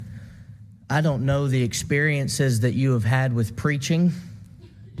I don't know the experiences that you have had with preaching.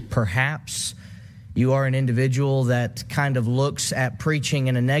 Perhaps you are an individual that kind of looks at preaching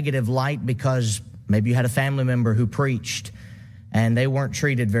in a negative light because maybe you had a family member who preached and they weren't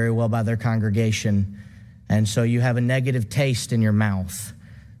treated very well by their congregation. And so you have a negative taste in your mouth.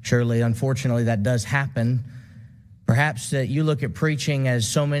 Surely, unfortunately, that does happen. Perhaps that you look at preaching as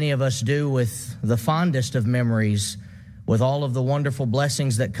so many of us do with the fondest of memories, with all of the wonderful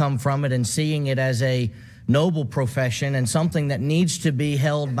blessings that come from it, and seeing it as a noble profession and something that needs to be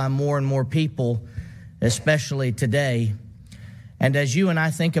held by more and more people, especially today. And as you and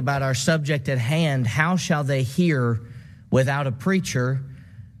I think about our subject at hand, how shall they hear without a preacher?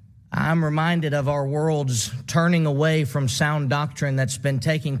 I'm reminded of our world's turning away from sound doctrine that's been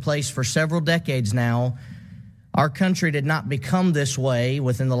taking place for several decades now. Our country did not become this way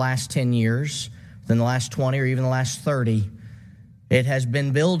within the last 10 years, within the last 20, or even the last 30. It has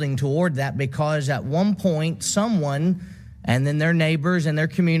been building toward that because at one point someone, and then their neighbors and their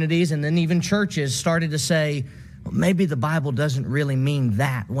communities and then even churches started to say, well, maybe the Bible doesn't really mean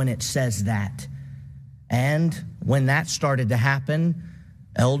that when it says that. And when that started to happen,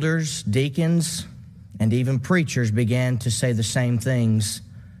 elders, deacons, and even preachers began to say the same things.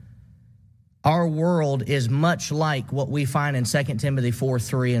 Our world is much like what we find in 2 Timothy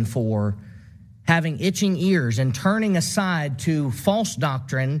 4:3 and 4, having itching ears and turning aside to false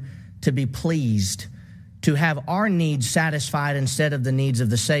doctrine to be pleased, to have our needs satisfied instead of the needs of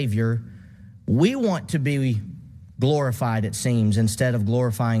the Savior. We want to be glorified, it seems, instead of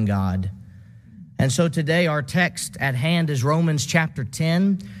glorifying God. And so today our text at hand is Romans chapter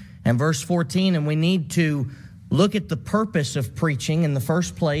 10 and verse 14, and we need to look at the purpose of preaching in the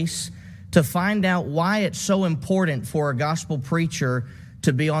first place, to find out why it's so important for a gospel preacher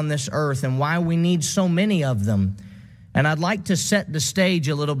to be on this earth and why we need so many of them. And I'd like to set the stage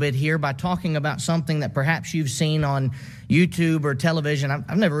a little bit here by talking about something that perhaps you've seen on YouTube or television.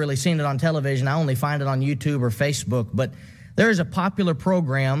 I've never really seen it on television. I only find it on YouTube or Facebook. But there is a popular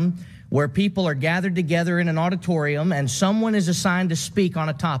program where people are gathered together in an auditorium and someone is assigned to speak on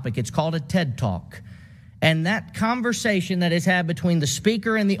a topic. It's called a TED Talk. And that conversation that is had between the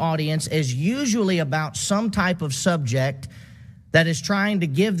speaker and the audience is usually about some type of subject that is trying to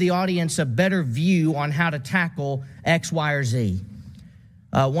give the audience a better view on how to tackle X, Y, or Z.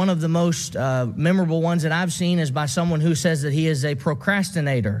 One of the most memorable ones that I've seen is by someone who says that he is a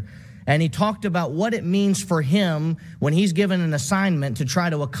procrastinator. And he talked about what it means for him when he's given an assignment to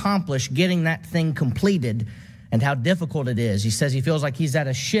try to accomplish getting that thing completed and how difficult it is. He says he feels like he's at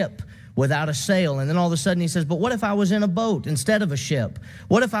a ship without a sail. And then all of a sudden he says, but what if I was in a boat instead of a ship?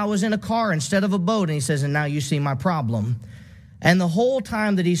 What if I was in a car instead of a boat? And he says, and now you see my problem. And the whole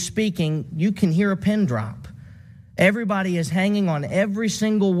time that he's speaking, you can hear a pin drop. Everybody is hanging on every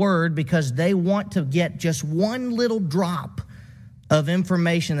single word because they want to get just one little drop of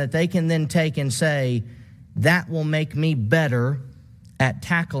information that they can then take and say, that will make me better at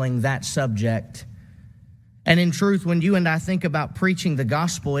tackling that subject. And in truth, when you and I think about preaching the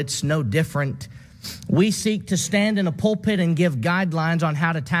gospel, it's no different. We seek to stand in a pulpit and give guidelines on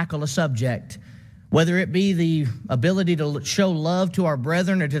how to tackle a subject, whether it be the ability to show love to our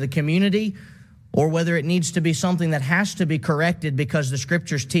brethren or to the community, or whether it needs to be something that has to be corrected because the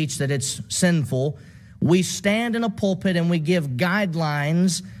scriptures teach that it's sinful. We stand in a pulpit and we give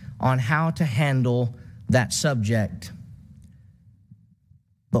guidelines on how to handle that subject.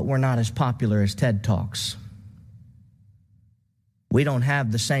 But we're not as popular as TED Talks. We don't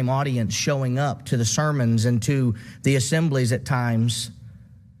have the same audience showing up to the sermons and to the assemblies at times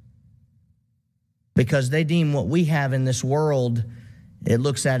because they deem what we have in this world, it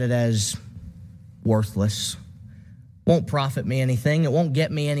looks at it as worthless. Won't profit me anything. It won't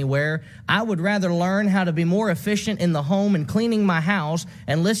get me anywhere. I would rather learn how to be more efficient in the home and cleaning my house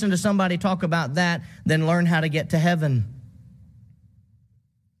and listen to somebody talk about that than learn how to get to heaven.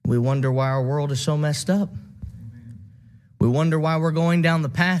 We wonder why our world is so messed up. We wonder why we're going down the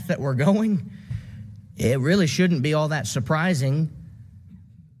path that we're going. It really shouldn't be all that surprising.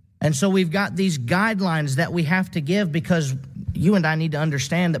 And so we've got these guidelines that we have to give because you and I need to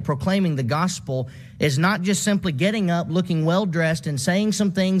understand that proclaiming the gospel is not just simply getting up, looking well-dressed, and saying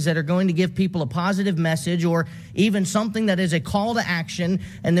some things that are going to give people a positive message or even something that is a call to action,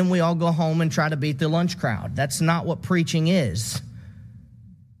 and then we all go home and try to beat the lunch crowd. That's not what preaching is.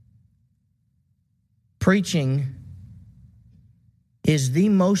 Preaching is the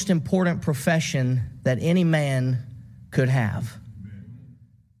most important profession that any man could have.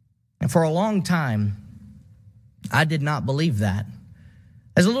 And for a long time, I did not believe that.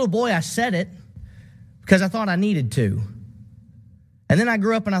 As a little boy, I said it because I thought I needed to. And then I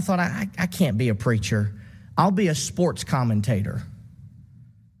grew up and I thought, I can't be a preacher. I'll be a sports commentator.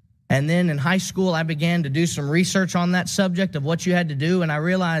 And then in high school, I began to do some research on that subject of what you had to do. And I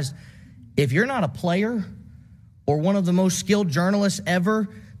realized if you're not a player or one of the most skilled journalists ever,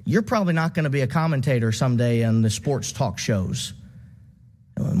 you're probably not going to be a commentator someday on the sports talk shows.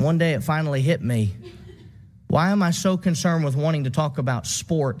 And one day it finally hit me. Why am I so concerned with wanting to talk about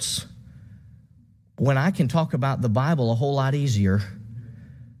sports when I can talk about the Bible a whole lot easier?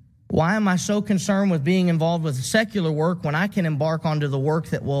 Why am I so concerned with being involved with secular work when I can embark onto the work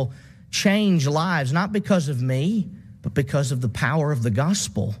that will change lives, not because of me, but because of the power of the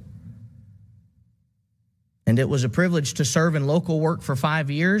gospel? And it was a privilege to serve in local work for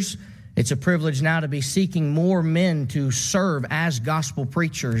 5 years. It's a privilege now to be seeking more men to serve as gospel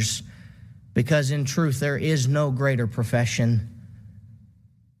preachers, because in truth, there is no greater profession.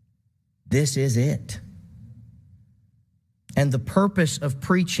 This is it. And the purpose of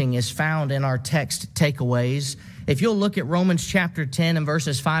preaching is found in our text takeaways. If you'll look at Romans chapter 10 and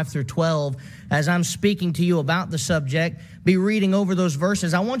verses 5 through 12, as I'm speaking to you about the subject, be reading over those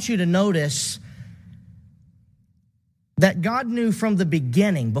verses, I want you to notice that God knew from the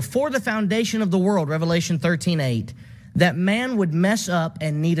beginning, before the foundation of the world, Revelation 13:8, that man would mess up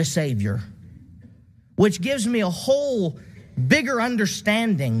and need a Savior, which gives me a whole bigger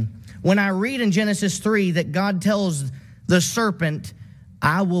understanding when I read in Genesis 3 that God tells the serpent,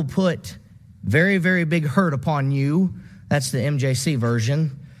 I will put very, very big hurt upon you. That's the MJC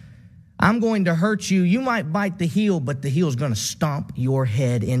version. I'm going to hurt you. You might bite the heel, but the heel is going to stomp your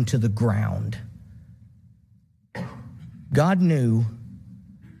head into the ground. God knew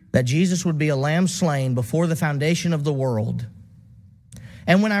that Jesus would be a lamb slain before the foundation of the world.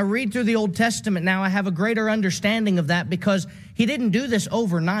 And when I read through the Old Testament now, I have a greater understanding of that, because he didn't do this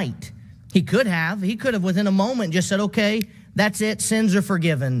overnight. He could have within a moment just said, okay, that's it, sins are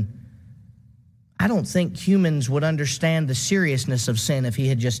forgiven. I don't think humans would understand the seriousness of sin if he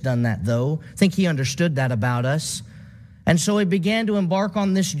had just done that, though. I think he understood that about us. And so he began to embark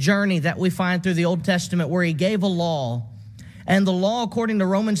on this journey that we find through the Old Testament, where he gave a law. And the law, according to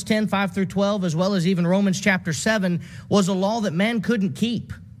Romans 10, 5 through 12, as well as even Romans chapter 7, was a law that man couldn't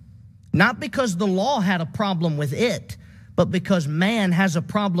keep. Not because the law had a problem with it, but because man has a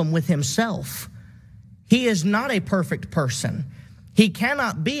problem with himself. He is not a perfect person. He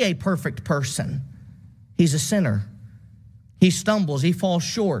cannot be a perfect person. He's a sinner. He stumbles, he falls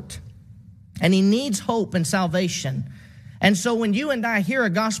short, and he needs hope and salvation. And so when you and I hear a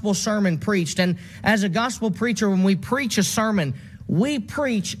gospel sermon preached, and as a gospel preacher, when we preach a sermon, we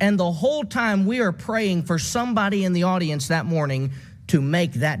preach, and the whole time we are praying for somebody in the audience that morning to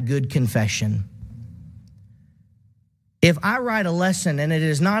make that good confession. If I write a lesson and it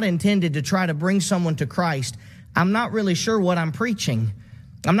is not intended to try to bring someone to Christ, I'm not really sure what I'm preaching.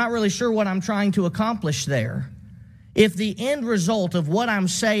 I'm not really sure what I'm trying to accomplish there. If the end result of what I'm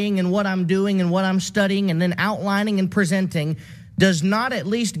saying and what I'm doing and what I'm studying and then outlining and presenting does not at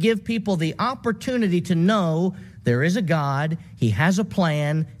least give people the opportunity to know there is a God, he has a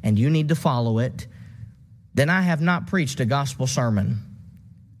plan, and you need to follow it, then I have not preached a gospel sermon.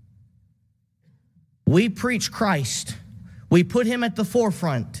 We preach Christ. We put him at the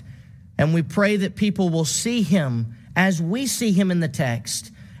forefront, and we pray that people will see him as we see him in the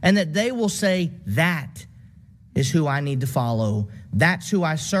text, and that they will say, that is who I need to follow. That's who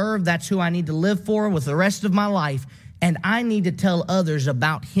I serve. That's who I need to live for with the rest of my life, and I need to tell others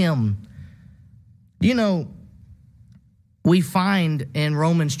about him. You know, we find in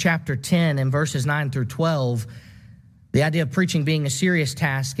Romans chapter 10 and verses 9 through 12, the idea of preaching being a serious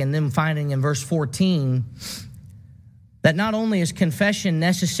task, and then finding in verse 14 that not only is confession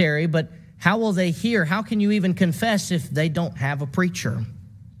necessary, but how will they hear? How can you even confess if they don't have a preacher?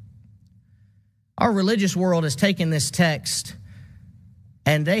 Our religious world has taken this text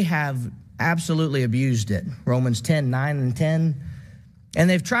and they have absolutely abused it. Romans 10, 9 and 10. And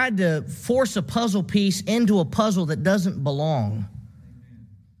they've tried to force a puzzle piece into a puzzle that doesn't belong.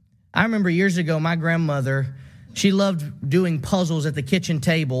 I remember years ago, my grandmother, she loved doing puzzles at the kitchen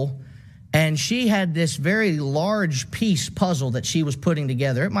table. And she had this very large piece puzzle that she was putting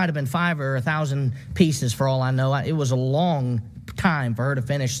together. It might have been 5 or 1,000 pieces for all I know. It was a long time for her to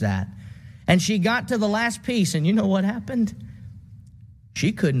finish that. And she got to the last piece, and you know what happened?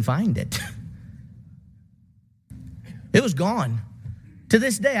 She couldn't find it. It was gone. To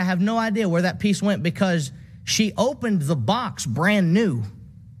this day, I have no idea where that piece went, because she opened the box brand new.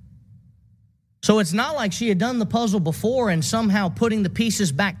 So it's not like she had done the puzzle before and somehow putting the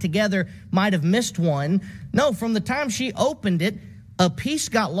pieces back together might have missed one. No, from the time she opened it, a piece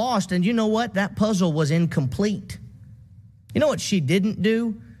got lost, and you know what? That puzzle was incomplete. You know what she didn't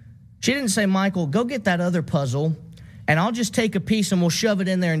do? She didn't say, Michael, go get that other puzzle, and I'll just take a piece and we'll shove it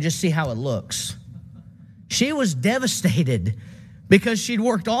in there and just see how it looks. She was devastated because she'd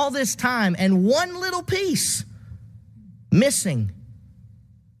worked all this time and one little piece missing.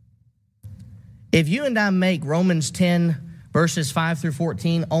 If you and I make Romans 10, verses 5 through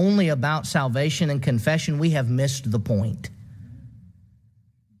 14, only about salvation and confession, we have missed the point.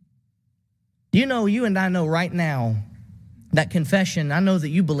 You know, you and I know right now that confession, I know that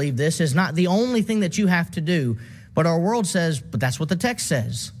you believe this, is not the only thing that you have to do. But our world says, but that's what the text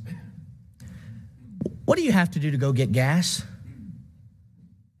says. What do you have to do to go get gas?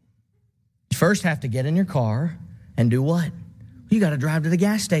 You first have to get in your car and do what? You got to drive to the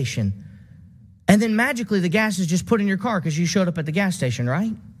gas station. And then magically the gas is just put in your car because you showed up at the gas station,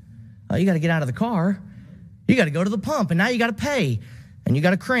 right? You got to get out of the car. You got to go to the pump, and now you got to pay. And you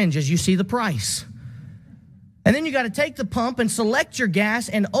got to cringe as you see the price. And then you got to take the pump and select your gas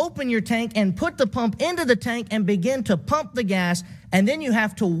and open your tank and put the pump into the tank and begin to pump the gas. And then you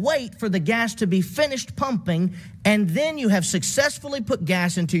have to wait for the gas to be finished pumping. And then you have successfully put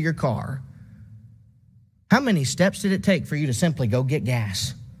gas into your car. How many steps did it take for you to simply go get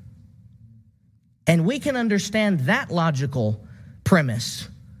gas? And we can understand that logical premise.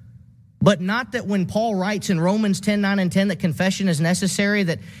 But not that when Paul writes in Romans 10, 9, and 10 that confession is necessary,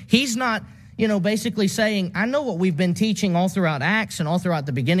 that he's not, basically saying, I know what we've been teaching all throughout Acts and all throughout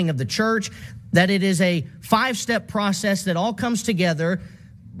the beginning of the church, that it is a 5-step process that all comes together,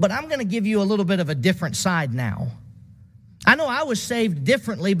 but I'm going to give you a little bit of a different side now. I know I was saved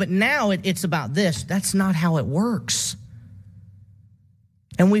differently, but now it's about this. That's not how it works.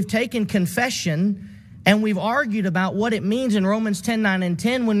 And we've taken confession and we've argued about what it means in Romans 10, 9, and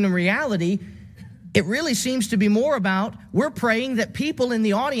 10, when in reality, it really seems to be more about we're praying that people in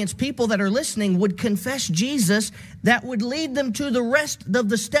the audience, people that are listening, would confess Jesus, that would lead them to the rest of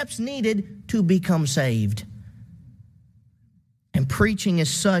the steps needed to become saved. And preaching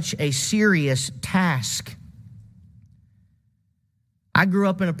is such a serious task. I grew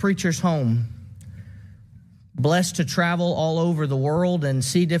up in a preacher's home, blessed to travel all over the world and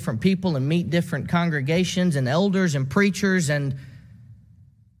see different people and meet different congregations and elders and preachers. And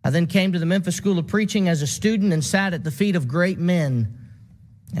I then came to the Memphis School of Preaching as a student and sat at the feet of great men.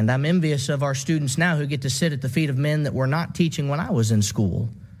 And I'm envious of our students now who get to sit at the feet of men that were not teaching when I was in school.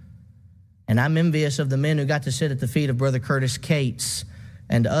 And I'm envious of the men who got to sit at the feet of Brother Curtis Cates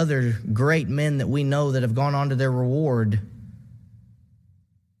and other great men that we know that have gone on to their reward.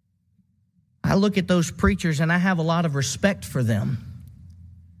 I look at those preachers and I have a lot of respect for them.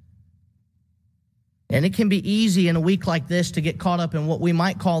 And it can be easy in a week like this to get caught up in what we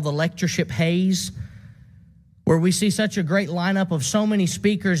might call the lectureship haze, where we see such a great lineup of so many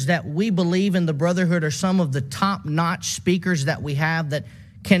speakers that we believe in the brotherhood are some of the top-notch speakers that we have that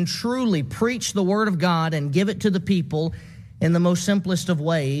can truly preach the Word of God and give it to the people in the most simplest of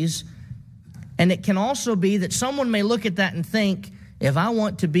ways. And it can also be that someone may look at that and think, if I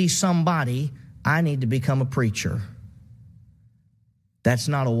want to be somebody, I need to become a preacher. That's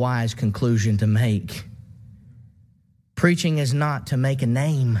not a wise conclusion to make. Preaching is not to make a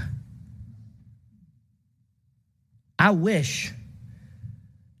name. I wish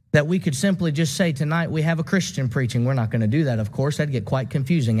that we could simply just say tonight we have a Christian preaching. We're not going to do that, of course. That'd get quite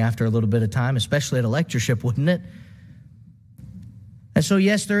confusing after a little bit of time, especially at a lectureship, wouldn't it? And so,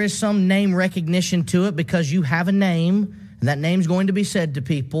 yes, there is some name recognition to it because you have a name, and that name's going to be said to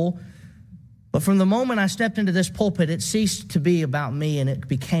people. But from the moment I stepped into this pulpit, it ceased to be about me and it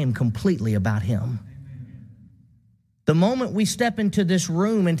became completely about Him. The moment we step into this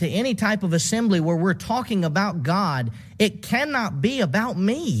room, into any type of assembly where we're talking about God, it cannot be about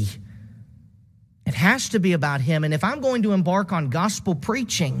me. It has to be about Him. And if I'm going to embark on gospel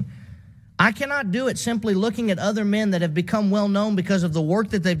preaching, I cannot do it simply looking at other men that have become well known because of the work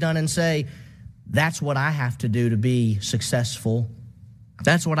that they've done and say, that's what I have to do to be successful.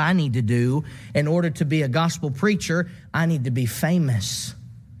 That's what I need to do in order to be a gospel preacher. I need to be famous.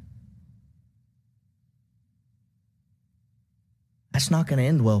 That's not going to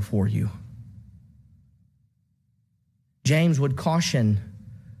end well for you. James would caution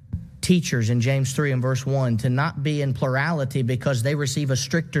teachers in James 3 and verse 1 to not be in plurality because they receive a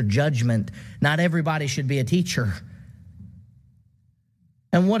stricter judgment. Not everybody should be a teacher.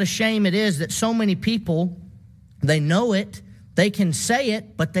 And what a shame it is that so many people, they know it, they can say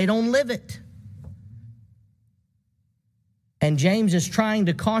it, but they don't live it. And James is trying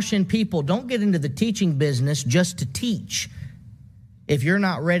to caution people, don't get into the teaching business just to teach if you're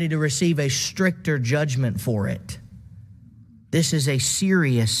not ready to receive a stricter judgment for it. This is a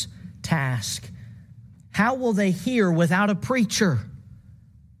serious task. how will they hear without a preacher?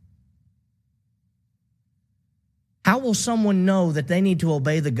 How will someone know that they need to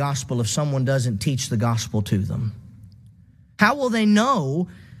obey the gospel if someone doesn't teach the gospel to them? How will they know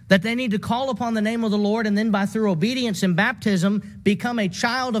that they need to call upon the name of the Lord and then through obedience and baptism become a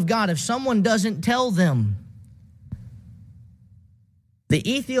child of God if someone doesn't tell them? The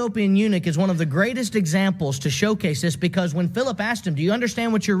Ethiopian eunuch is one of the greatest examples to showcase this, because when Philip asked him, "Do you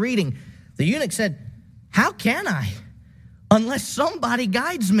understand what you're reading?" the eunuch said, "How can I, unless somebody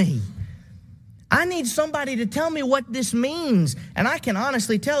guides me? I need somebody to tell me what this means." And I can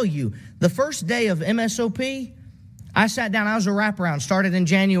honestly tell you, the first day of MSOP, I sat down. I was a wraparound, started in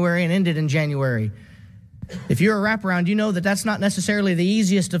January and ended in January. If you're a wraparound, you know that that's not necessarily the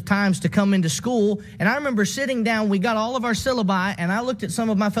easiest of times to come into school. And I remember sitting down, we got all of our syllabi, and I looked at some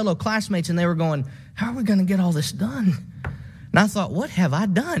of my fellow classmates, and they were going, "How are we going to get all this done?" And I thought, what have I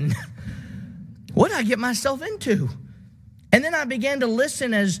done? What did I get myself into? And then I began to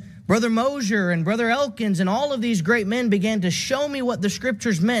listen as Brother Mosier and Brother Elkins and all of these great men began to show me what the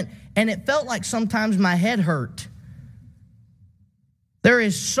scriptures meant, and it felt like sometimes my head hurt. There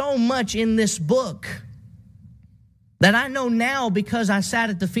is so much in this book that I know now because I sat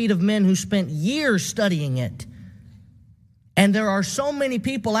at the feet of men who spent years studying it. And there are so many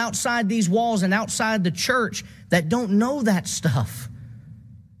people outside these walls and outside the church that don't know that stuff.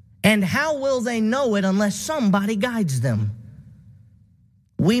 And how will they know it unless somebody guides them?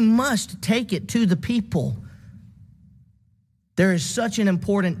 We must take it to the people. There is such an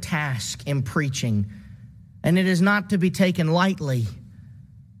important task in preaching, and it is not to be taken lightly.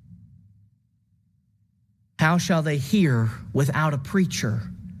 How shall they hear without a preacher?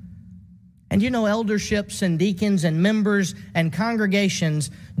 And you know, elderships and deacons and members and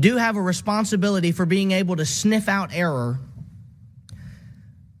congregations do have a responsibility for being able to sniff out error.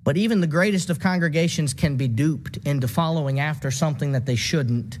 But even the greatest of congregations can be duped into following after something that they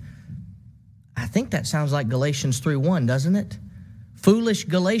shouldn't. I think that sounds like Galatians 3:1, doesn't it? Foolish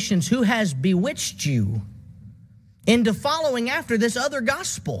Galatians, who has bewitched you into following after this other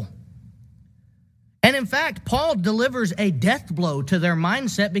gospel? And in fact, Paul delivers a death blow to their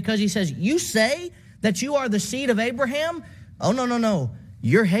mindset, because he says, "You say that you are the seed of Abraham? Oh, no.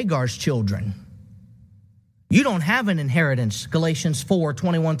 You're Hagar's children. You don't have an inheritance." Galatians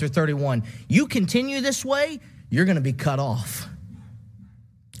 4:21-31. You continue this way, you're going to be cut off.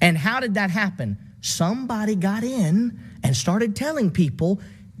 And how did that happen? Somebody got in and started telling people,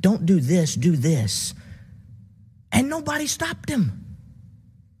 "Don't do this, do this." And nobody stopped him.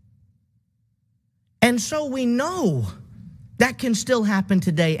 And so we know that can still happen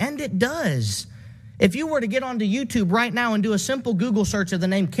today, and it does. If you were to get onto YouTube right now and do a simple Google search of the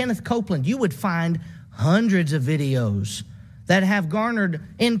name Kenneth Copeland, you would find hundreds of videos that have garnered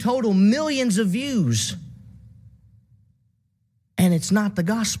in total millions of views. And it's not the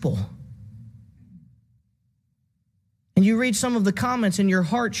gospel. And you read some of the comments and your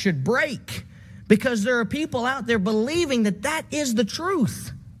heart should break, because there are people out there believing that that is the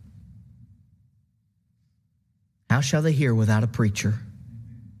truth. How shall they hear without a preacher?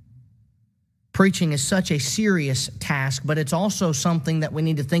 Preaching is such a serious task, but it's also something that we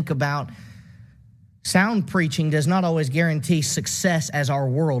need to think about. Sound preaching does not always guarantee success as our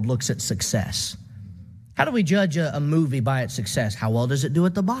world looks at success. How do we judge a movie by its success? How well does it do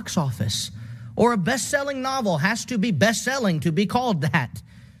at the box office? Or a best-selling novel has to be best-selling to be called that.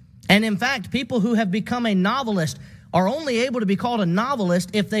 And in fact, people who have become a novelist are only able to be called a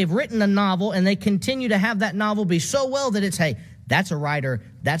novelist if they've written a novel and they continue to have that novel be so well that it's, hey, that's a writer,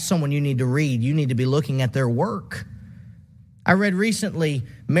 that's someone you need to read. You need to be looking at their work. I read recently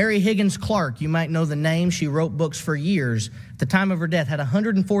Mary Higgins Clark. You might know the name. She wrote books for years. At the time of her death, had a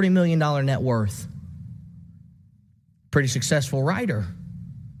 $140 million net worth. Pretty successful writer.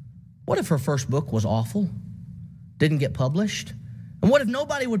 What if her first book was awful? Didn't get published? And what if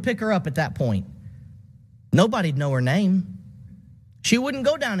nobody would pick her up at that point? Nobody'd know her name. She wouldn't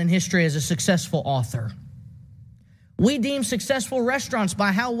go down in history as a successful author. We deem successful restaurants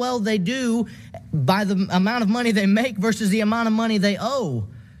by how well they do, by the amount of money they make versus the amount of money they owe.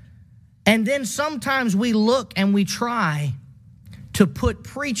 And then sometimes we look and we try to put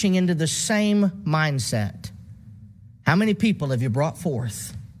preaching into the same mindset. How many people have you brought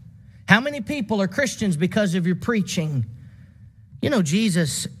forth? How many people are Christians because of your preaching? You know,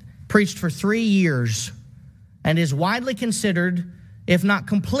 Jesus preached for 3 years and is widely considered, if not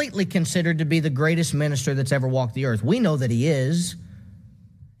completely considered, to be the greatest minister that's ever walked the earth. We know that he is.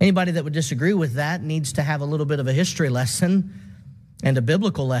 Anybody that would disagree with that needs to have a little bit of a history lesson and a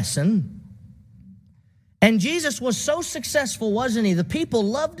biblical lesson. And Jesus was so successful, wasn't he? The people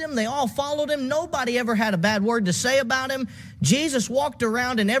loved him. They all followed him. Nobody ever had a bad word to say about him. Jesus walked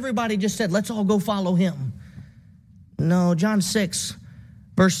around and everybody just said, let's all go follow him. No, John 6,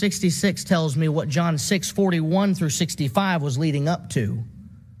 verse 66 tells me what John 6, 41 through 65 was leading up to.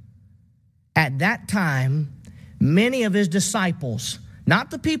 At that time, many of his disciples,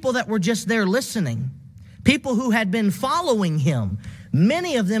 not the people that were just there listening, people who had been following him,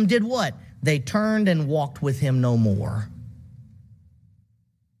 many of them did what? They turned and walked with him no more.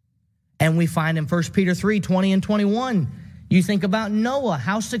 And we find in 1 Peter 3, 20 and 21, you think about Noah.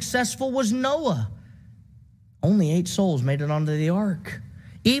 How successful was Noah? Only 8 souls made it onto the ark.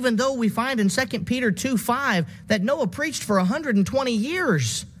 Even though we find in 2 Peter 2, 5 that Noah preached for 120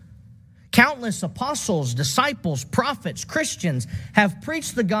 years. Countless apostles, disciples, prophets, Christians have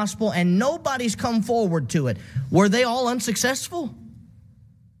preached the gospel and nobody's come forward to it. Were they all unsuccessful?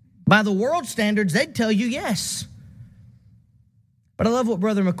 By the world standards, they'd tell you yes. But I love what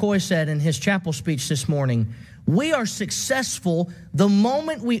Brother McCoy said in his chapel speech this morning. We are successful the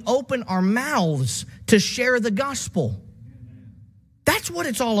moment we open our mouths to share the gospel. That's what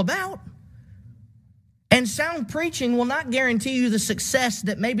it's all about. And sound preaching will not guarantee you the success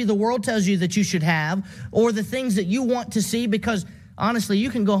that maybe the world tells you that you should have or the things that you want to see, because honestly, you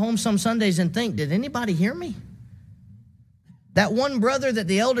can go home some Sundays and think, did anybody hear me? That one brother that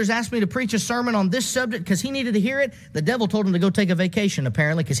the elders asked me to preach a sermon on this subject because he needed to hear it, the devil told him to go take a vacation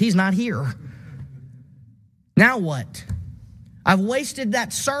apparently because he's not here. Now what? I've wasted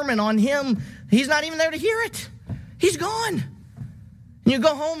that sermon on him. He's not even there to hear it. He's gone. And you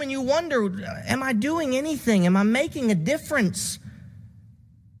go home and you wonder, am I doing anything? Am I making a difference?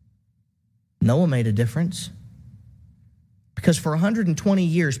 Noah made a difference. Because for 120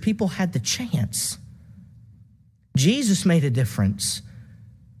 years, people had the chance. Jesus made a difference.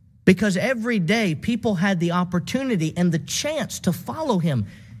 Because every day, people had the opportunity and the chance to follow him.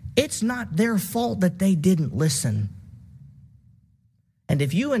 It's not their fault that they didn't listen. And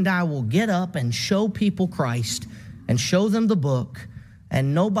if you and I will get up and show people Christ and show them the book,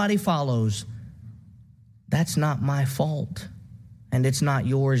 and nobody follows, that's not my fault. And it's not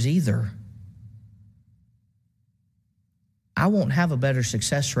yours either. I won't have a better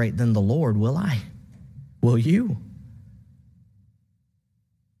success rate than the Lord, will I? Will you?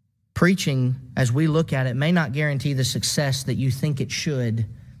 Preaching, as we look at it, may not guarantee the success that you think it should,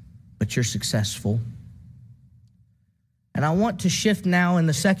 but you're successful. And I want to shift now in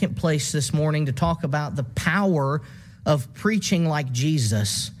the second place this morning to talk about the power of preaching like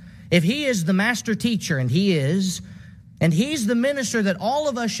Jesus. If he is the master teacher, and he is, and he's the minister that all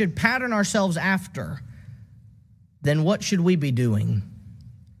of us should pattern ourselves after, then what should we be doing?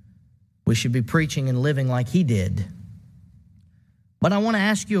 We should be preaching and living like he did. But I want to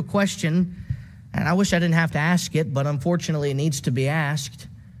ask you a question, and I wish I didn't have to ask it, but unfortunately it needs to be asked.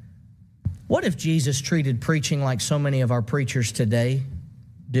 What if Jesus treated preaching like so many of our preachers today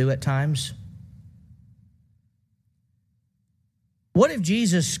do at times? What if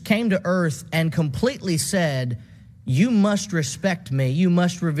Jesus came to earth and completely said, you must respect me, you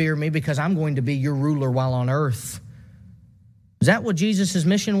must revere me because I'm going to be your ruler while on earth? Is that what Jesus'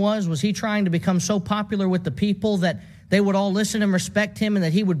 mission was? Was he trying to become so popular with the people that they would all listen and respect him and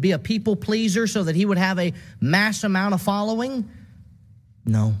that he would be a people pleaser so that he would have a mass amount of following?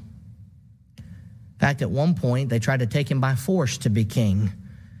 No. In fact, at one point, they tried to take him by force to be king.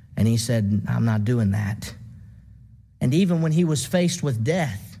 And he said, I'm not doing that. And even when he was faced with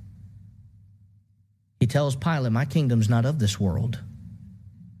death, he tells Pilate, my kingdom's not of this world.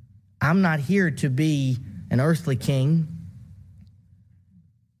 I'm not here to be an earthly king.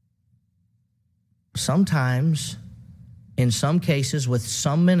 Sometimes, in some cases, with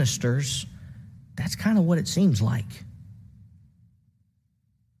some ministers, that's kind of what it seems like.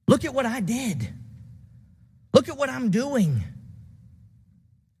 Look at what I did. Look at what I'm doing.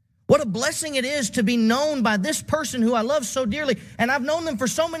 What a blessing it is to be known by this person who I love so dearly, and I've known them for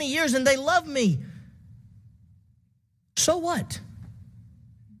so many years and they love me. So what?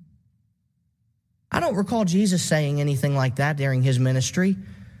 I don't recall Jesus saying anything like that during his ministry.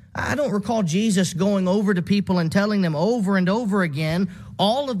 I don't recall Jesus going over to people and telling them over and over again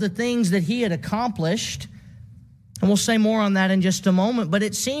all of the things that he had accomplished. And we'll say more on that in just a moment. But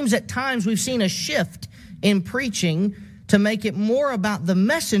it seems at times we've seen a shift in preaching to make it more about the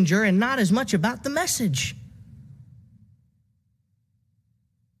messenger and not as much about the message.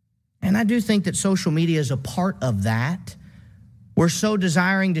 And I do think that social media is a part of that. We're so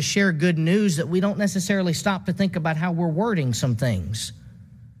desiring to share good news that we don't necessarily stop to think about how we're wording some things.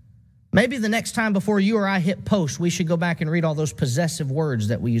 Maybe the next time before you or I hit post, we should go back and read all those possessive words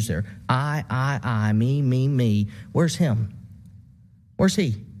that we use there. I, me. Where's him? Where's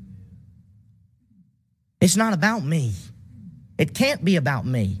he? It's not about me. It can't be about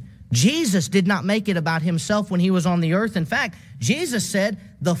me. Jesus did not make it about himself when he was on the earth. In fact, Jesus said,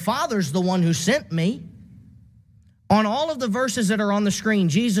 the Father's the one who sent me. On all of the verses that are on the screen,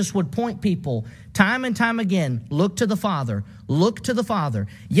 Jesus would point people time and time again, look to the Father, look to the Father.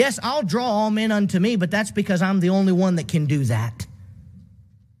 Yes, I'll draw all men unto me, but that's because I'm the only one that can do that.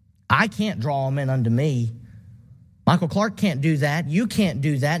 I can't draw all men unto me. Michael Clark can't do that. You can't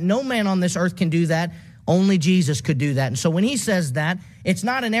do that. No man on this earth can do that. Only Jesus could do that. And so when he says that, it's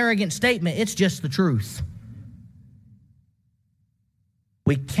not an arrogant statement. It's just the truth.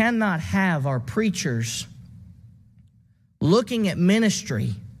 We cannot have our preachers looking at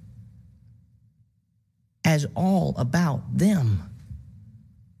ministry as all about them,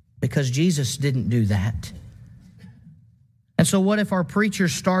 because Jesus didn't do that. And so what if our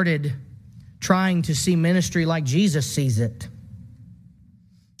preachers started trying to see ministry like Jesus sees it?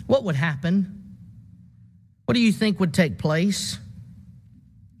 What would happen? What do you think would take place?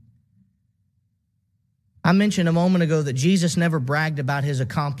 I mentioned a moment ago that Jesus never bragged about his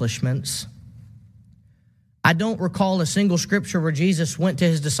accomplishments. I don't recall a single scripture where Jesus went to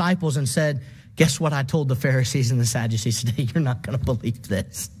his disciples and said, guess what I told the Pharisees and the Sadducees today? You're not going to believe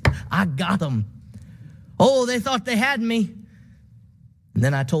this. I got them. Oh, they thought they had me. And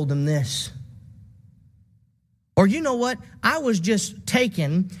then I told them this. Or you know what? I was just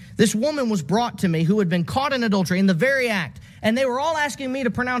taken. This woman was brought to me who had been caught in adultery in the very act. And they were all asking me to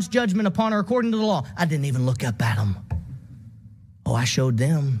pronounce judgment upon her according to the law. I didn't even look up at them. Oh, I showed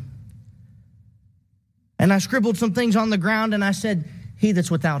them. And I scribbled some things on the ground and I said, he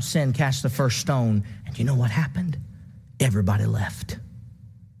that's without sin cast the first stone. And you know what happened? Everybody left.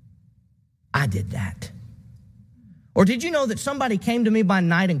 I did that. Or did you know that somebody came to me by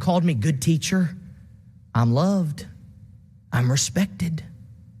night and called me good teacher? I'm loved. I'm respected.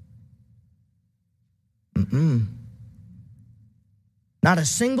 Not a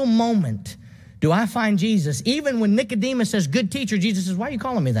single moment do I find Jesus, even when Nicodemus says good teacher, Jesus says, why are you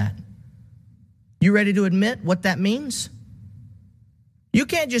calling me that? You ready to admit what that means? You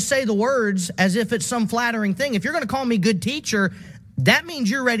can't just say the words as if it's some flattering thing. If you're going to call me good teacher, that means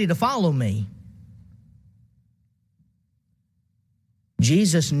you're ready to follow me.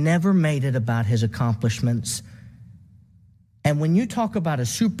 Jesus never made it about his accomplishments. And when you talk about a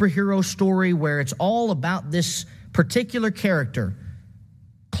superhero story where it's all about this particular character,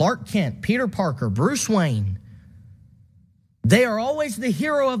 Clark Kent, Peter Parker, Bruce Wayne, they are always the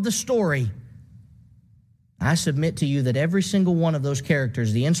hero of the story. I submit to you that every single one of those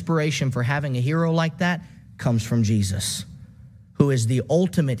characters, the inspiration for having a hero like that comes from Jesus, who is the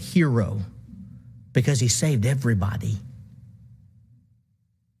ultimate hero because he saved everybody.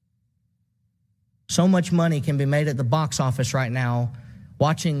 So much money can be made at the box office right now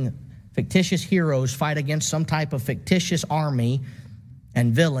watching fictitious heroes fight against some type of fictitious army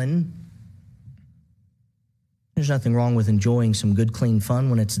and villain. There's nothing wrong with enjoying some good, clean fun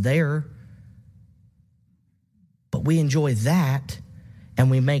when it's there. But we enjoy that,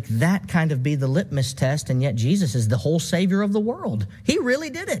 and we make that kind of be the litmus test, and yet Jesus is the whole Savior of the world. He really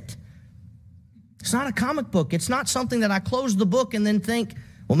did it. It's not a comic book. It's not something that I close the book and then think,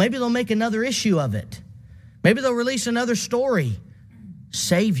 well, maybe they'll make another issue of it. Maybe they'll release another story.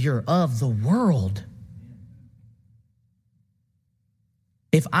 Savior of the world.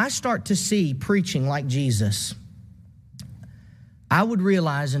 If I start to see preaching like Jesus, I would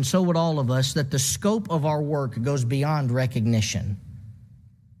realize, and so would all of us, that the scope of our work goes beyond recognition.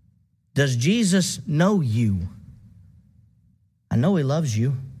 Does Jesus know you? I know he loves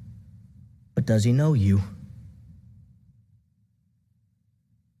you, but does he know you?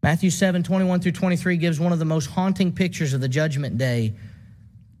 Matthew 7:21-23 gives one of the most haunting pictures of the judgment day,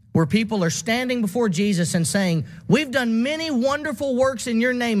 where people are standing before Jesus and saying, we've done many wonderful works in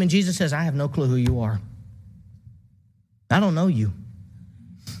your name. And Jesus says, I have no clue who you are. I don't know you.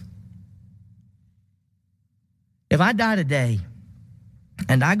 If I die today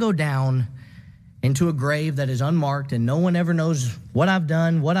and I go down into a grave that is unmarked and no one ever knows what I've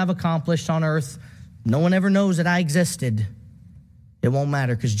done, what I've accomplished on earth, no one ever knows that I existed, it won't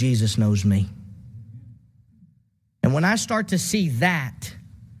matter because Jesus knows me. And when I start to see that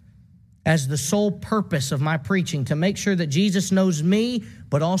as the sole purpose of my preaching, to make sure that Jesus knows me,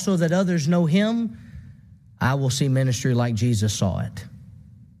 but also that others know him, I will see ministry like Jesus saw it.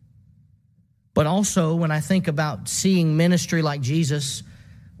 But also, when I think about seeing ministry like Jesus,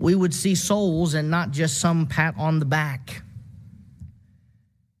 we would see souls and not just some pat on the back.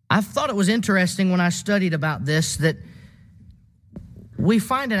 I I thought it was interesting when I studied about this that we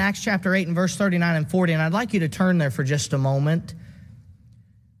find in Acts chapter 8 and verse 39 and 40, and I'd like you to turn there for just a moment.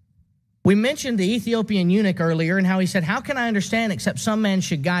 We mentioned the Ethiopian eunuch earlier and how he said, "How can I understand except some man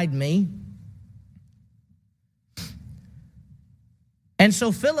should guide me?" And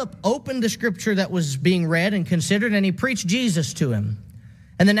so Philip opened the scripture that was being read and considered, and he preached Jesus to him.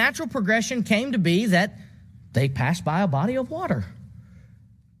 And the natural progression came to be that they passed by a body of water.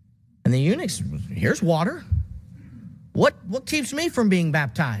 And the eunuch said, "Here's water. What keeps me from being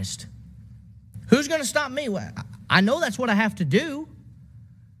baptized? Who's going to stop me? I know that's what I have to do."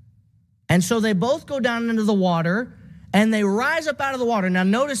 And so they both go down into the water, and they rise up out of the water. Now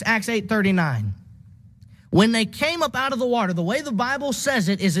notice Acts 8:39. When they came up out of the water, the way the Bible says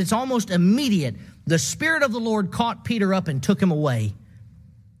it is it's almost immediate. The Spirit of the Lord caught Peter up and took him away.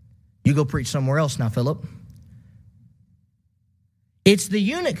 "You go preach somewhere else now, Philip." It's the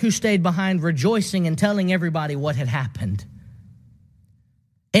eunuch who stayed behind, rejoicing and telling everybody what had happened.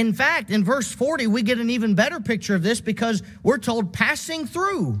 In fact, in verse 40, we get an even better picture of this because we're told, passing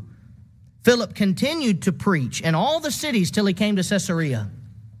through, Philip continued to preach in all the cities till he came to Caesarea.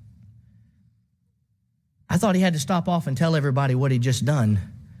 I thought he had to stop off and tell everybody what he'd just done.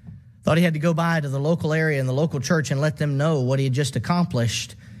 Thought he had to go by to the local area and the local church and let them know what he had just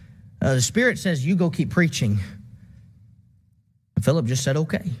accomplished. The Spirit says, "You go keep preaching." And Philip just said,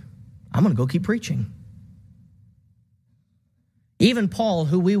 "Okay, I'm going to go keep preaching." Even Paul,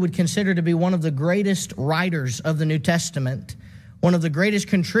 who we would consider to be one of the greatest writers of the New Testament, one of the greatest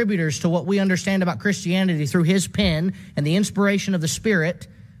contributors to what we understand about Christianity through his pen and the inspiration of the Spirit,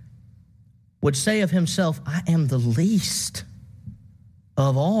 would say of himself, "I am the least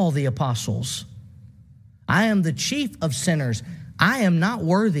of all the apostles. I am the chief of sinners. I am not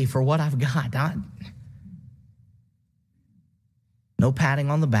worthy for what I've got." No patting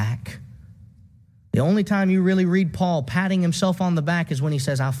on the back. The only time you really read Paul patting himself on the back is when he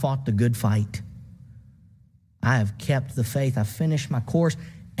says, "I fought the good fight. I have kept the faith. I've finished my course.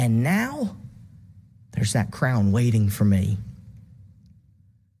 And now there's that crown waiting for me.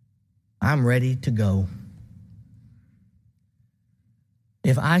 I'm ready to go."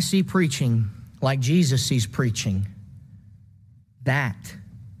 If I see preaching like Jesus sees preaching, that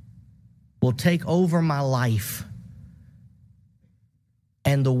will take over my life,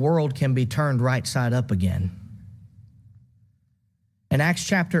 and the world can be turned right side up again. In Acts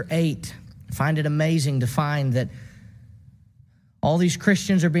chapter 8, I find it amazing to find that all these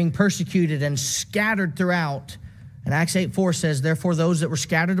Christians are being persecuted and scattered throughout. And Acts 8:4 says, "Therefore those that were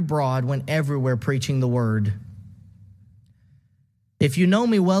scattered abroad went everywhere preaching the word." If you know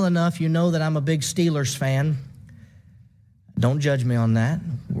me well enough, you know that I'm a big Steelers fan. Don't judge me on that.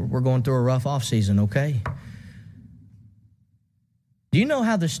 We're going through a rough offseason, okay? Do you know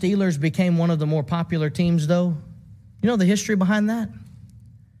how the Steelers became one of the more popular teams, though? You know the history behind that?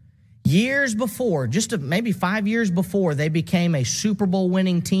 Years before, maybe 5 years before they became a Super Bowl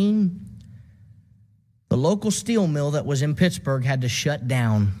winning team, the local steel mill that was in Pittsburgh had to shut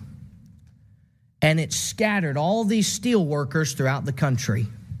down. And it scattered all these steel workers throughout the country.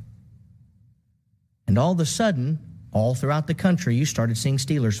 And all of a sudden, all throughout the country, you started seeing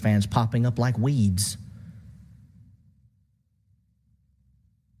Steelers fans popping up like weeds.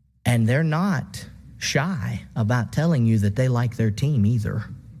 And they're not shy about telling you that they like their team either.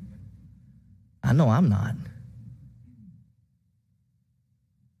 I know I'm not.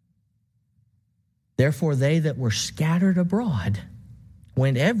 Therefore, they that were scattered abroad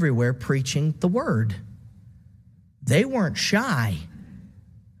went everywhere preaching the word. They weren't shy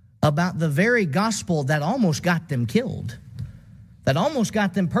about the very gospel that almost got them killed, that almost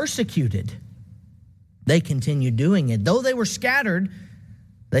got them persecuted. They continued doing it. Though they were scattered,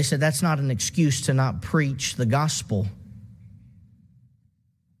 they said that's not an excuse to not preach the gospel.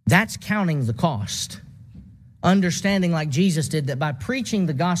 That's counting the cost. Understanding like Jesus did that by preaching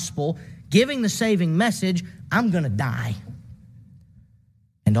the gospel, giving the saving message, I'm going to die.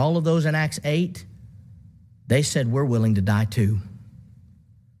 And all of those in Acts 8, they said, we're willing to die too.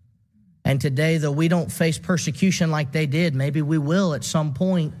 And today, though we don't face persecution like they did, maybe we will at some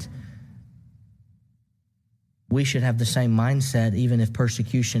point, we should have the same mindset, even if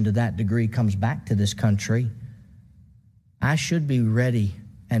persecution to that degree comes back to this country. I should be ready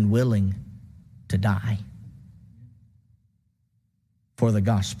and willing to die for the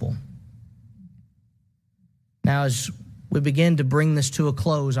gospel. Now, as we begin to bring this to a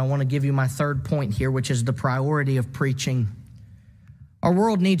close, I want to give you my third point here, which is the priority of preaching. Our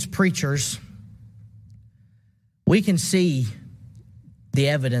world needs preachers. We can see the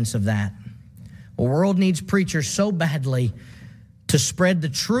evidence of that. The world needs preachers so badly to spread the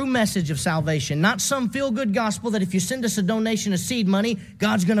true message of salvation, not some feel-good gospel that if you send us a donation of seed money,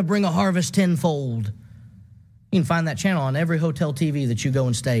 God's going to bring a harvest tenfold. You can find that channel on every hotel TV that you go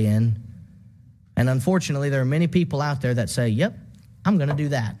and stay in. And unfortunately, there are many people out there that say, yep, I'm going to do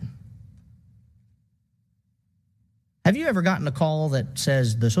that. Have you ever gotten a call that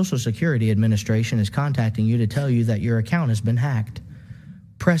says the Social Security Administration is contacting you to tell you that your account has been hacked?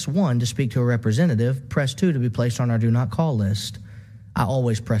 Press 1 to speak to a representative. Press 2 to be placed on our do not call list. I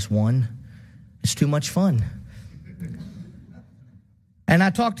always press 1. It's too much fun. And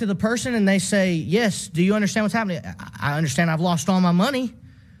I talk to the person and they say, yes, do you understand what's happening? I understand I've lost all my money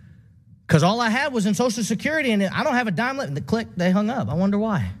because all I had was in Social Security and I don't have a dime left. And click, they hung up. I wonder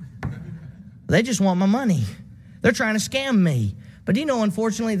why. They just want my money. They're trying to scam me. But you know,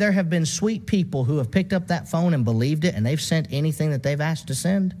 unfortunately, there have been sweet people who have picked up that phone and believed it, and they've sent anything that they've asked to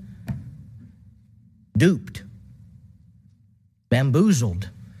send. Duped. Bamboozled.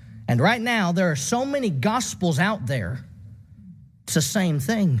 And right now, there are so many gospels out there. It's the same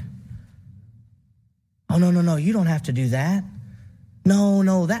thing. Oh, no, you don't have to do that.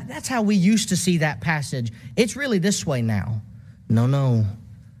 No, that's how we used to see that passage. It's really this way now. No.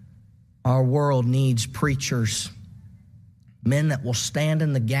 Our world needs preachers. Men that will stand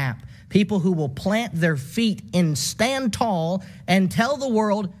in the gap. People who will plant their feet and stand tall and tell the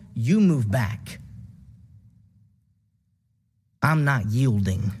world, you move back. I'm not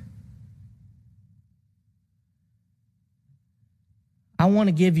yielding. I want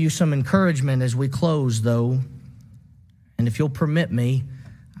to give you some encouragement as we close, though. And if you'll permit me,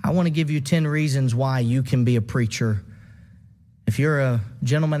 I want to give you 10 reasons why you can be a preacher. If you're a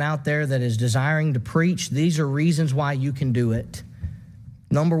gentleman out there that is desiring to preach, these are reasons why you can do it.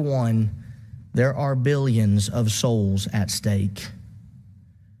 Number 1, there are billions of souls at stake.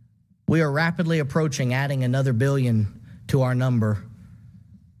 We are rapidly approaching adding another billion to our number.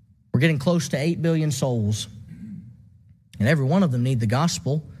 We're getting close to 8 billion souls. And every one of them need the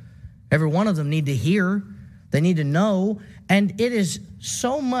gospel. Every one of them need to hear. They need to know. And it is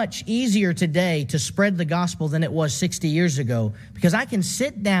so much easier today to spread the gospel than it was 60 years ago, because I can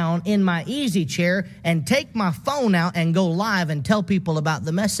sit down in my easy chair and take my phone out and go live and tell people about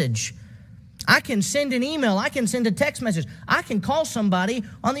the message. I can send an email. I can send a text message. I can call somebody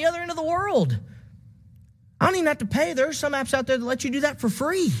on the other end of the world. I don't even have to pay. There are some apps out there that let you do that for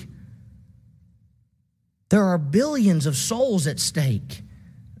free. There are billions of souls at stake.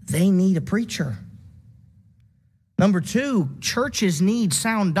 They need a preacher. Number 2, churches need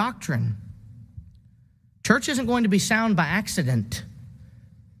sound doctrine. Church isn't going to be sound by accident.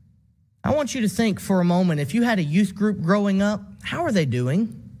 I want you to think for a moment, if you had a youth group growing up, how are they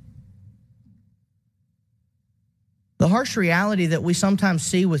doing? The harsh reality that we sometimes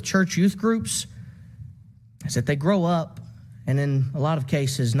see with church youth groups is that they grow up, and in a lot of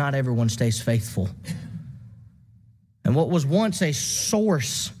cases, not everyone stays faithful. And what was once a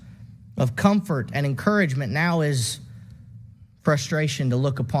source of comfort and encouragement now is frustration to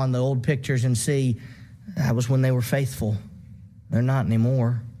look upon the old pictures and see that was when they were faithful. They're not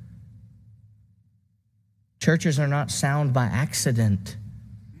anymore. Churches are not sound by accident.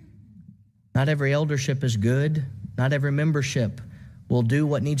 Not every eldership is good. Not every membership will do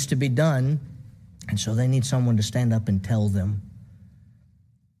what needs to be done. And so they need someone to stand up and tell them.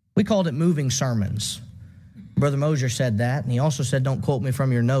 We called it moving sermons. Brother Mosier said that, and he also said, don't quote me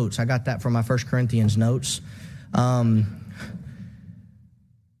from your notes. I got that from my 1 Corinthians notes.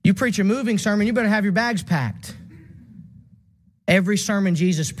 You preach a moving sermon, you better have your bags packed. Every sermon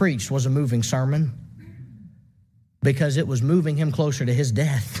Jesus preached was a moving sermon because it was moving him closer to his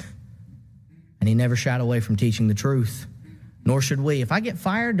death. And he never shied away from teaching the truth. Nor should we. If I get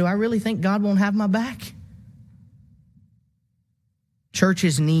fired, do I really think God won't have my back?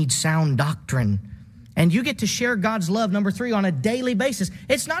 Churches need sound doctrine. And you get to share God's love, number 3, on a daily basis.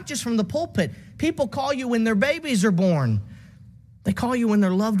 It's not just from the pulpit. People call you when their babies are born. They call you when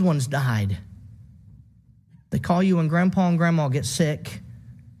their loved ones died. They call you when grandpa and grandma get sick.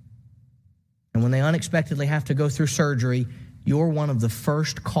 And when they unexpectedly have to go through surgery, you're one of the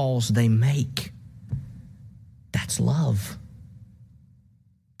first calls they make. That's love.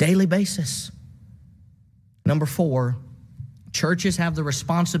 Daily basis. Number 4, churches have the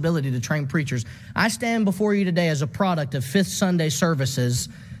responsibility to train preachers. I stand before you today as a product of Fifth Sunday services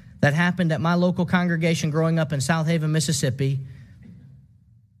that happened at my local congregation growing up in South Haven, Mississippi,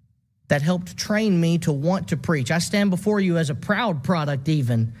 that helped train me to want to preach. I stand before you as a proud product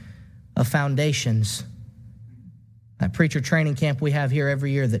even of Foundations, that preacher training camp we have here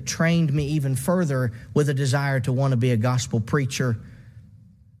every year that trained me even further with a desire to want to be a gospel preacher.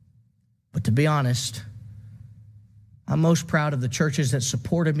 But to be honest, I'm most proud of the churches that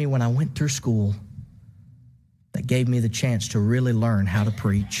supported me when I went through school, that gave me the chance to really learn how to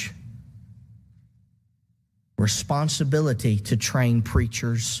preach. Responsibility to train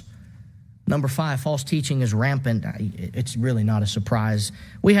preachers. Number 5, false teaching is rampant. It's really not a surprise.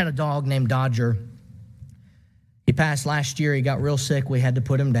 We had a dog named Dodger. He passed last year. He got real sick. We had to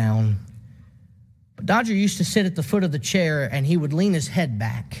put him down. But Dodger used to sit at the foot of the chair, and he would lean his head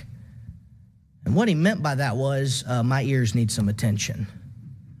back. And what he meant by that was, my ears need some attention.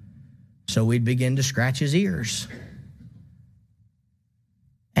 So we'd begin to scratch his ears.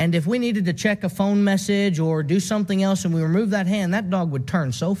 And if we needed to check a phone message or do something else and we removed that hand, that dog would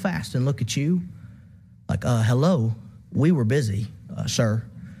turn so fast and look at you like, hello, we were busy, sir.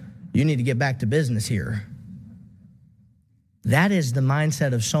 You need to get back to business here. That is the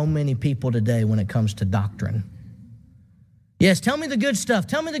mindset of so many people today when it comes to doctrine. Yes, tell me the good stuff.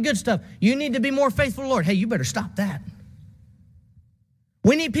 Tell me the good stuff. You need to be more faithful to the Lord. Hey, you better stop that.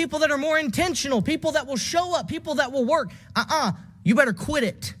 We need people that are more intentional, people that will show up, people that will work. You better quit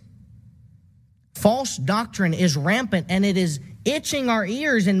it. False doctrine is rampant, and it is itching our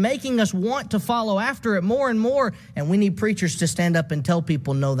ears and making us want to follow after it more and more. And we need preachers to stand up and tell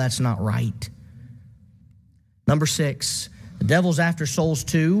people, no, that's not right. Number 6, the devil's after souls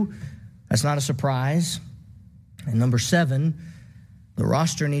too. That's not a surprise. And number 7, the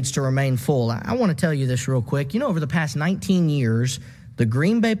roster needs to remain full. I want to tell you this real quick. You know, over the past 19 years, the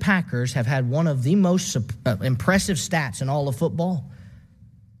Green Bay Packers have had one of the most impressive stats in all of football.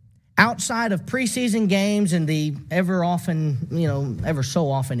 Outside of preseason games and the ever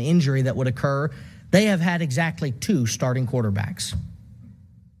so often injury that would occur, they have had exactly 2 starting quarterbacks.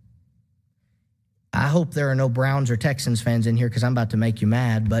 I hope there are no Browns or Texans fans in here because I'm about to make you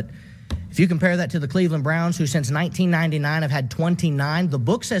mad, but if you compare that to the Cleveland Browns, who since 1999 have had 29, the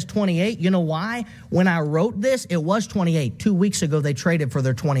book says 28. You know why? When I wrote this, it was 28. 2 weeks ago, they traded for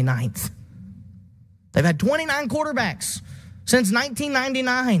their 29th. They've had 29 quarterbacks since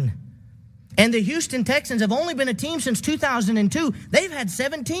 1999. And the Houston Texans have only been a team since 2002. They've had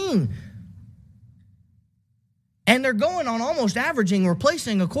 17. And they're going on almost averaging,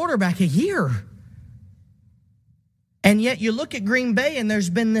 replacing a quarterback a year. And yet you look at Green Bay and there's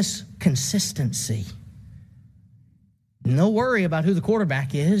been this consistency. No worry about who the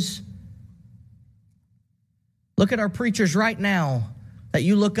quarterback is. Look at our preachers right now that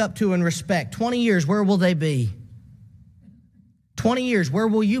you look up to and respect. 20 years, where will they be? 20 years, where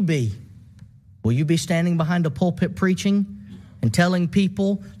will you be? Will you be standing behind a pulpit preaching and telling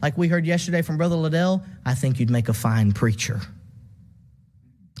people, like we heard yesterday from Brother Liddell, I think you'd make a fine preacher.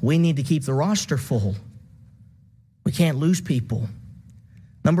 We need to keep the roster full. We can't lose people.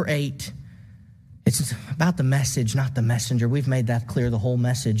 Number 8, it's about the message, not the messenger. We've made that clear, the whole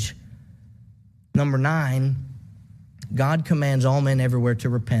message. Number 9, God commands all men everywhere to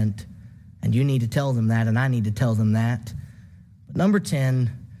repent, and you need to tell them that, and I need to tell them that. But number 10,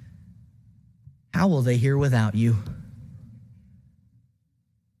 how will they hear without you?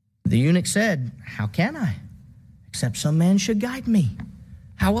 The eunuch said, how can I? Except some man should guide me.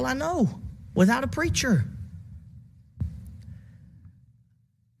 How will I know without a preacher?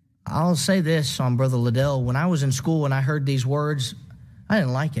 I'll say this on Brother Liddell. When I was in school and I heard these words, I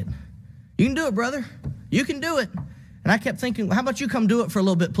didn't like it. You can do it, brother. You can do it. And I kept thinking, how about you come do it for a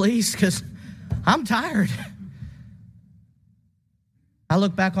little bit, please? Because I'm tired. I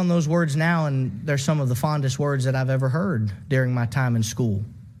look back on those words now, and they're some of the fondest words that I've ever heard during my time in school.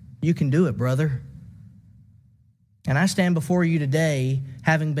 You can do it, brother. And I stand before you today,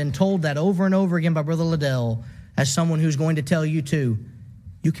 having been told that over and over again by Brother Liddell, as someone who's going to tell you too,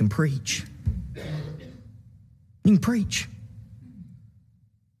 you can preach. You can preach.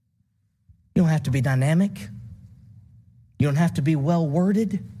 You don't have to be dynamic. You don't have to be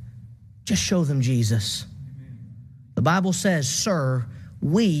well-worded. Just show them Jesus. The Bible says, sir,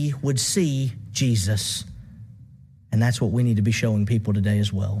 we would see Jesus. And that's what we need to be showing people today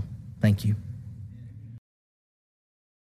as well. Thank you.